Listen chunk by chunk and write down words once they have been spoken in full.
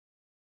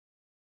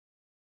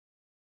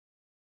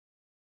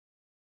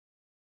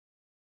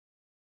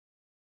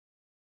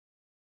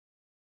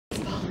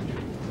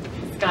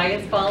sky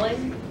is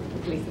falling,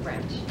 Lisa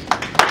Branch.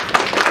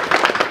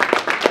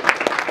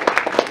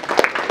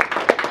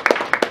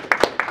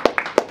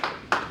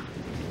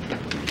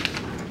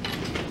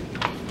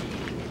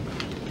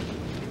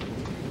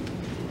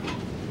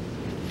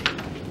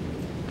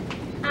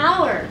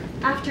 Hour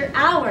after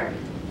hour,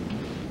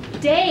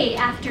 day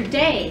after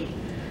day,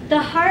 the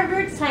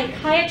Harvard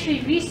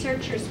psychiatry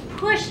researchers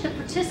pushed the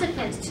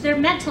participants to their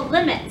mental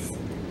limits.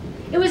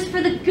 It was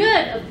for the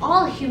good of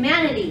all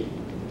humanity.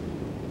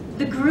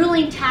 The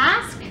grueling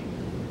task?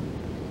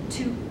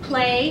 To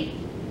play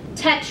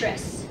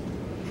Tetris.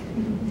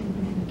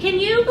 Can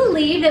you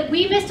believe that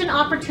we missed an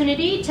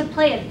opportunity to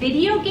play a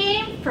video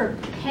game for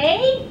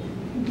pay?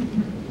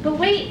 But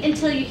wait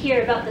until you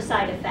hear about the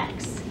side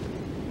effects.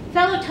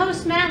 Fellow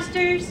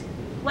Toastmasters,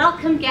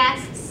 welcome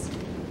guests.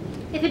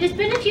 If it has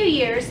been a few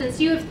years since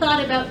you have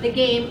thought about the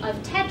game of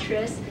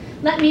Tetris,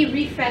 let me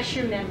refresh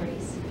your memories.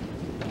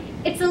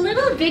 It's a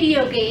little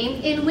video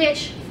game in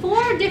which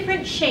 4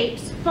 different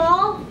shapes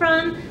fall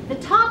from the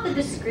top of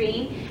the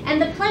screen,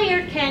 and the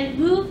player can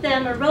move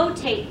them or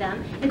rotate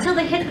them until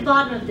they hit the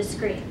bottom of the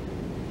screen.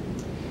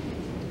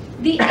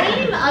 The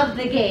aim of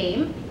the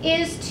game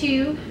is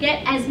to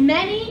get as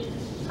many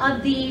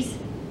of these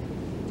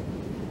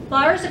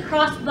bars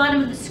across the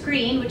bottom of the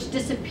screen which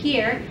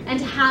disappear and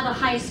to have a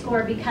high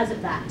score because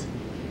of that.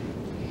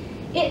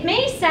 It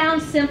may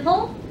sound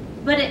simple,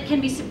 but it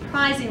can be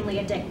surprisingly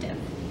addictive.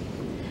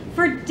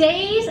 For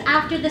days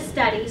after the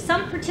study,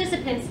 some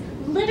participants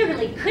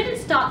literally couldn't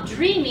stop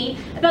dreaming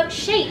about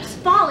shapes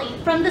falling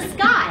from the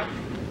sky.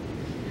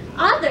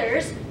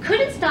 Others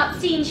couldn't stop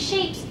seeing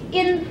shapes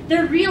in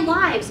their real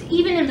lives,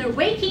 even in their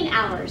waking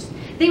hours.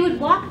 They would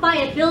walk by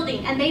a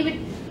building and they would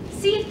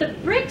see if the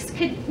bricks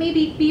could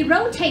maybe be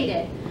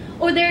rotated,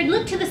 or they'd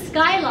look to the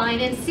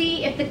skyline and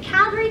see if the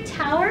Calgary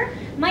Tower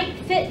might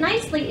fit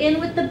nicely in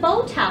with the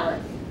Bow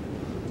Tower.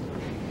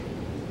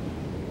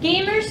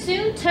 Gamers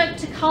soon took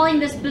to calling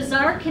this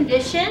bizarre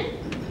condition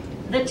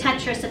the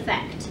Tetris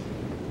Effect.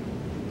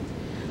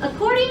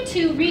 According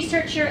to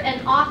researcher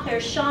and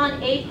author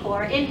Sean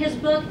Acor in his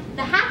book,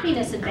 The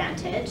Happiness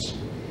Advantage,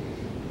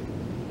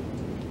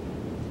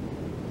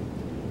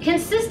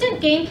 consistent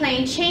game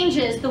playing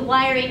changes the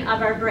wiring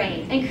of our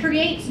brain and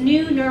creates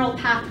new neural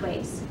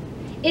pathways.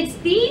 It's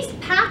these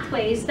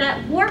pathways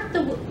that warp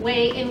the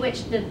way in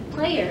which the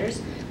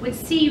players would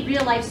see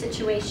real-life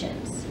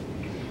situations.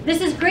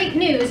 This is great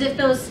news if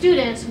those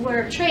students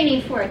were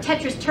training for a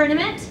Tetris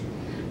tournament,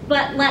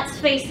 but let's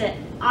face it,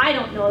 I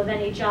don't know of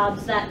any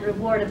jobs that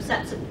reward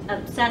obsessive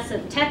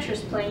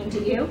Tetris playing,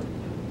 do you?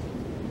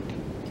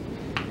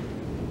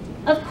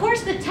 Of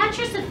course, the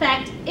Tetris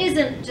Effect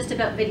isn't just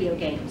about video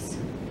games.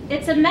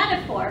 It's a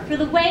metaphor for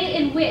the way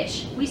in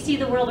which we see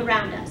the world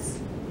around us.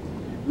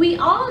 We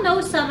all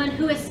know someone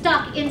who is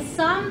stuck in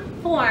some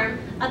form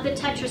of the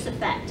Tetris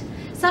Effect,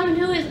 someone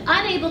who is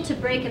unable to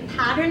break a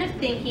pattern of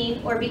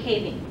thinking or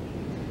behaving.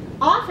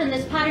 Often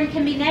this pattern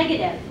can be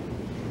negative.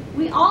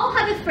 We all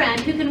have a friend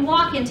who can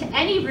walk into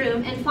any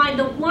room and find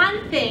the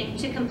one thing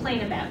to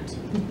complain about.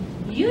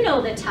 You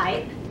know the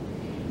type.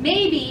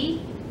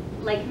 Maybe,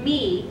 like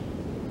me,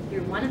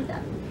 you're one of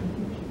them.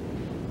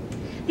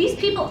 These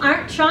people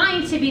aren't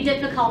trying to be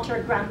difficult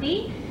or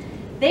grumpy.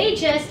 They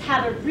just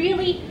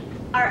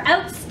are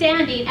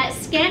outstanding at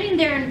scanning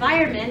their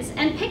environments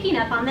and picking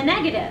up on the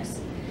negatives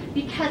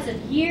because of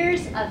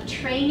years of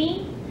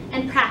training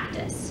and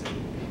practice.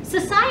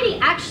 Society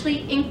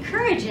actually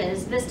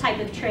encourages this type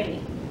of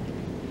training.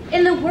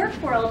 In the work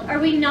world, are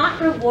we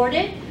not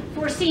rewarded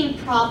for seeing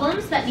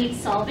problems that need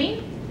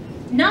solving,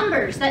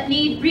 numbers that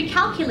need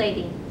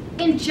recalculating,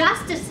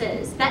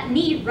 injustices that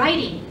need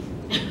righting?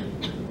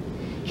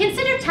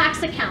 Consider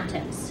tax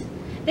accountants.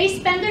 They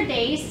spend their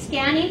days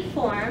scanning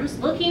forms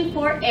looking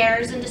for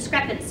errors and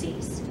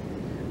discrepancies.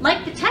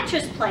 Like the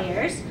Tetris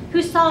players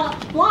who saw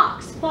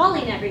blocks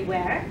falling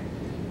everywhere,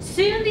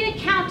 soon the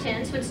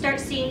accountants would start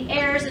seeing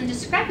errors and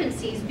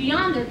discrepancies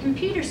beyond their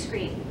computer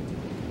screen.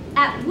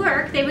 At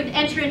work, they would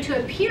enter into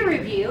a peer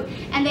review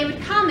and they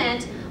would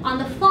comment on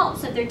the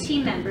faults of their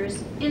team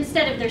members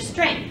instead of their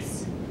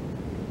strengths.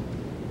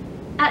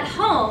 At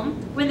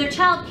home, when their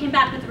child came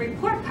back with a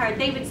report card,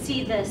 they would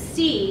see the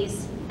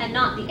C's and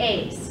not the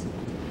A's.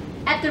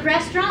 At the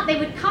restaurant, they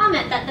would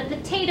comment that the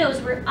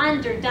potatoes were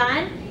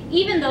underdone,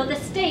 even though the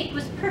steak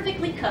was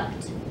perfectly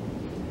cooked.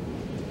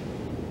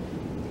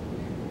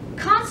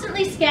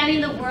 Constantly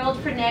scanning the world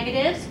for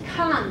negatives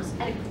comes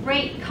at a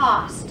great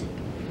cost.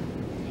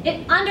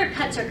 It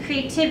undercuts our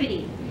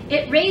creativity.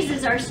 It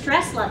raises our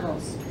stress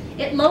levels.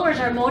 It lowers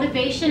our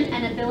motivation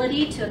and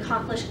ability to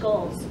accomplish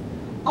goals.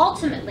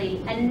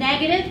 Ultimately, a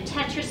negative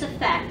Tetris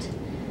effect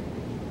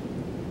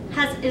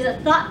is a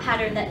thought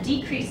pattern that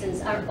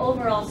decreases our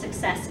overall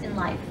success in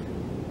life.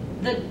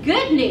 The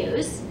good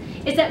news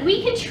is that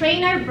we can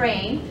train our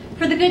brain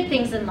for the good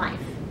things in life,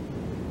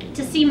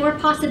 to see more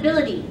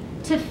possibility,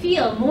 to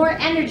feel more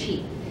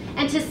energy,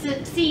 and to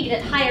succeed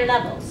at higher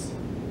levels.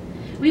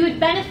 We would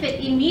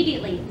benefit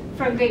immediately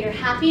from greater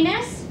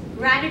happiness,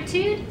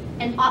 gratitude,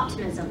 and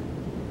optimism.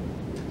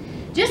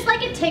 Just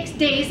like it takes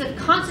days of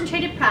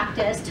concentrated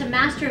practice to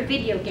master a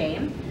video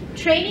game,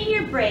 training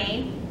your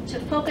brain to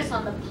focus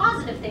on the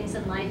positive things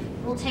in life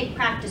will take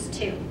practice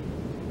too.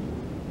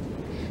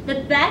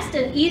 The best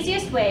and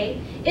easiest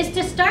way is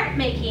to start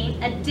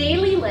making a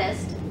daily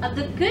list of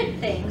the good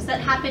things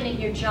that happen in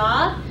your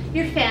job,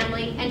 your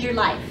family, and your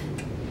life.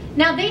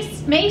 Now, they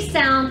may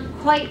sound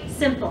quite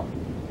simple,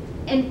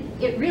 and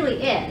it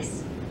really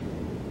is.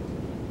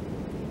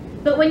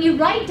 But when you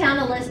write down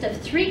a list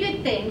of 3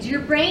 good things,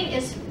 your brain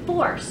is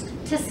forced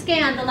to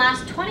scan the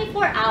last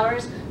 24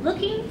 hours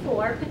looking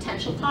for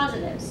potential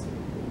positives.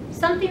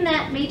 Something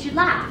that made you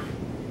laugh.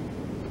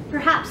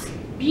 Perhaps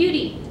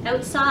beauty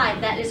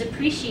outside that is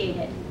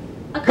appreciated.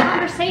 A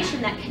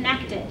conversation that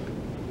connected.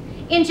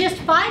 In just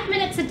 5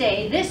 minutes a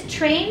day, this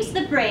trains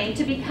the brain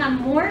to become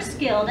more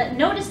skilled at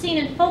noticing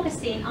and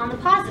focusing on the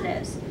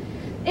positives.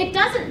 It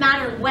doesn't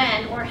matter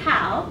when or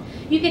how.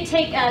 You could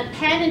take a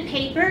pen and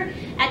paper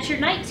at your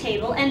night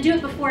table and do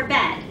it before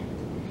bed.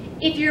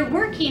 If you're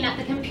working at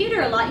the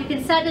computer a lot, you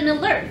can set an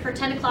alert for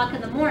 10 o'clock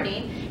in the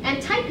morning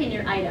and type in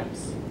your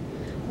items.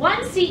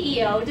 One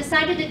CEO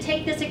decided to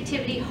take this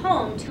activity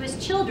home to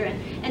his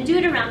children and do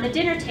it around the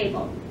dinner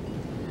table.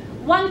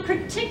 One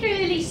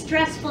particularly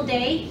stressful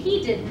day,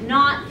 he did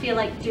not feel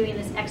like doing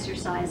this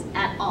exercise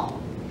at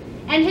all.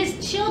 And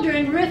his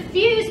children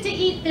refused to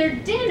eat their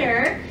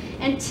dinner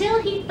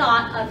until he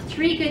thought of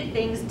 3 good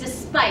things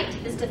despite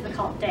his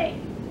difficult day.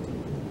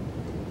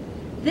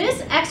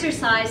 This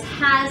exercise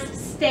has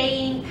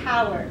staying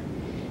power.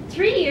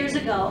 3 years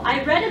ago,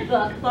 I read a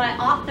book by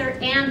author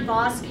Anne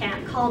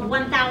Voskamp called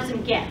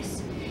 1,000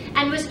 Gifts,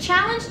 and was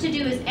challenged to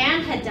do as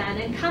Anne had done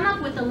and come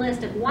up with a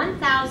list of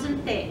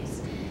 1,000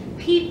 things,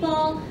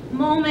 people,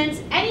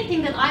 moments,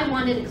 anything that I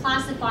wanted to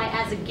classify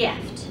as a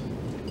gift.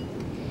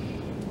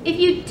 If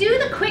you do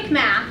the quick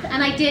math,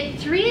 and I did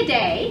 3 a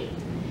day,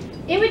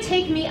 it would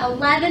take me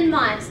 11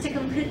 months to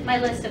complete my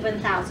list of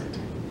 1,000.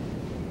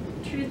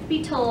 Truth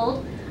be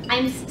told,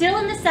 I'm still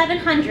in the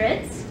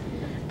 700s,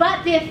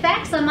 but the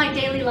effects on my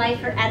daily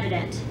life are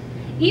evident.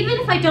 Even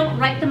if I don't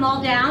write them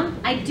all down,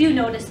 I do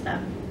notice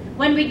them.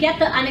 When we get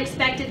the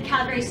unexpected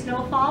Calgary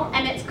snowfall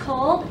and it's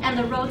cold and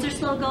the roads are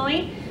slow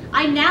going,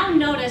 I now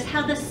notice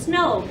how the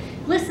snow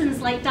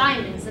glistens like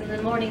diamonds in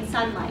the morning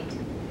sunlight.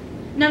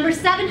 Number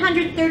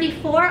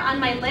 734 on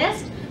my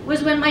list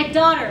was when my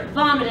daughter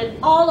vomited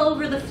all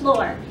over the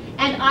floor,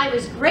 and I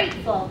was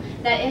grateful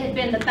that it had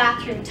been the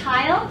bathroom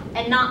tile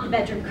and not the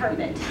bedroom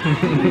carpet.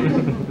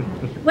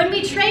 When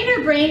we train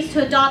our brains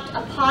to adopt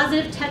a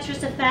positive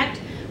Tetris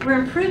effect, we're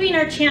improving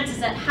our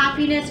chances at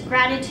happiness,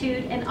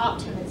 gratitude, and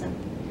optimism.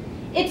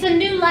 It's a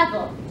new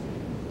level.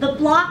 The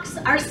blocks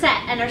are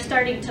set and are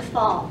starting to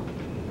fall.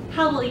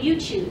 How will you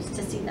choose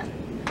to see them?